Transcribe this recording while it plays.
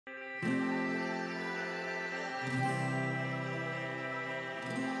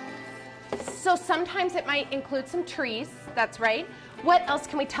So sometimes it might include some trees, that's right. What else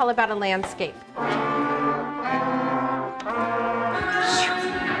can we tell about a landscape?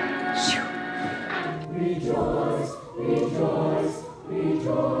 Rejoice, rejoice,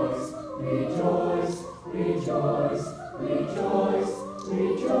 rejoice, rejoice, rejoice, rejoice,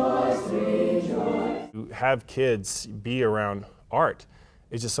 rejoice, rejoice. To have kids be around art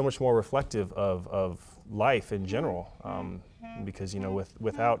is just so much more reflective of life in general, because, you know,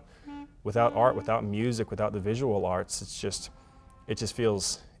 without art, without music, without the visual arts, it just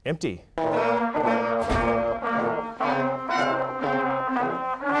feels empty.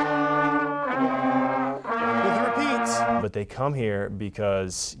 But they come here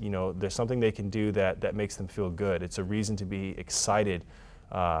because, you know, there's something they can do that makes them feel good. It's a reason to be excited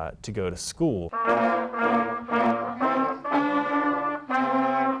to go to school.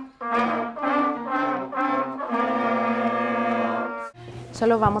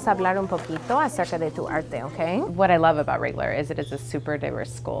 Solo vamos a hablar un poquito acerca de tu arte, okay? What I love about Regular is it is a super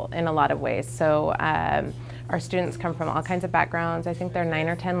diverse school in a lot of ways. So our students come from all kinds of backgrounds. I think there are 9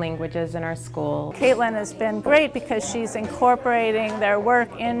 or 10 languages in our school. Caitlin has been great because she's incorporating their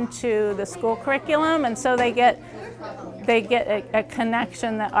work into the school curriculum, and so they get a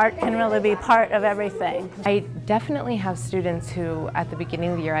connection that art can really be part of everything. I definitely have students who, at the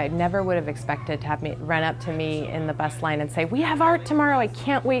beginning of the year, I never would have expected to have me run up to me in the bus line and say, "We have art tomorrow, I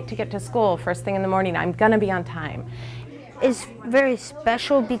can't wait to get to school first thing in the morning, I'm gonna be on time." It's very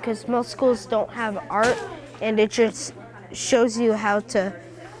special because most schools don't have art, and it just shows you how to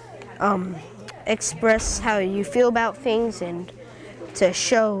express how you feel about things and to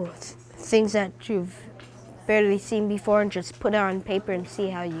show things that you've barely seen before and just put it on paper and see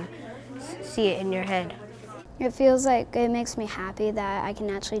how you see it in your head. It feels like it makes me happy that I can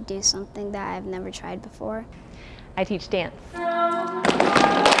actually do something that I've never tried before. I teach dance.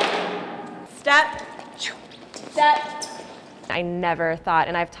 Step, step. I never thought,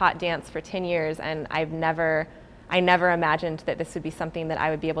 and I've taught dance for 10 years, and I never imagined that this would be something that I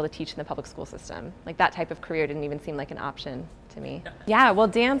would be able to teach in the public school system. Like, that type of career didn't even seem like an option to me. Yeah, well,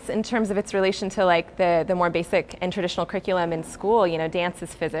 dance, in terms of its relation to like the more basic and traditional curriculum in school, you know, dance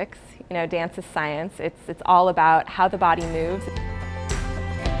is physics, you know, dance is science. It's all about how the body moves.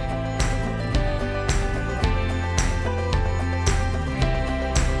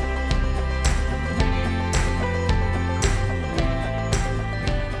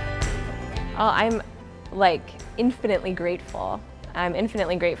 Oh, I'm like infinitely grateful. I'm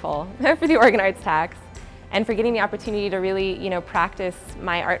infinitely grateful for the Oregon Arts Tax and for getting the opportunity to really, you know, practice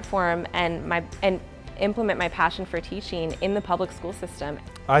my art form and implement my passion for teaching in the public school system.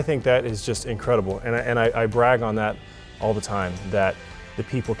 I think that is just incredible, and I brag on that all the time, that the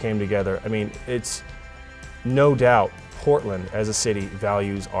people came together. I mean, it's no doubt Portland as a city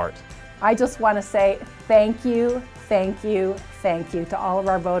values art. I just want to say thank you, thank you, thank you to all of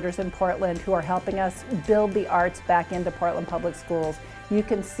our voters in Portland who are helping us build the arts back into Portland Public Schools. You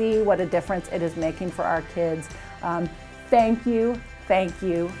can see what a difference it is making for our kids. Thank you, thank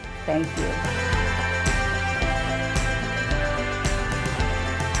you, thank you.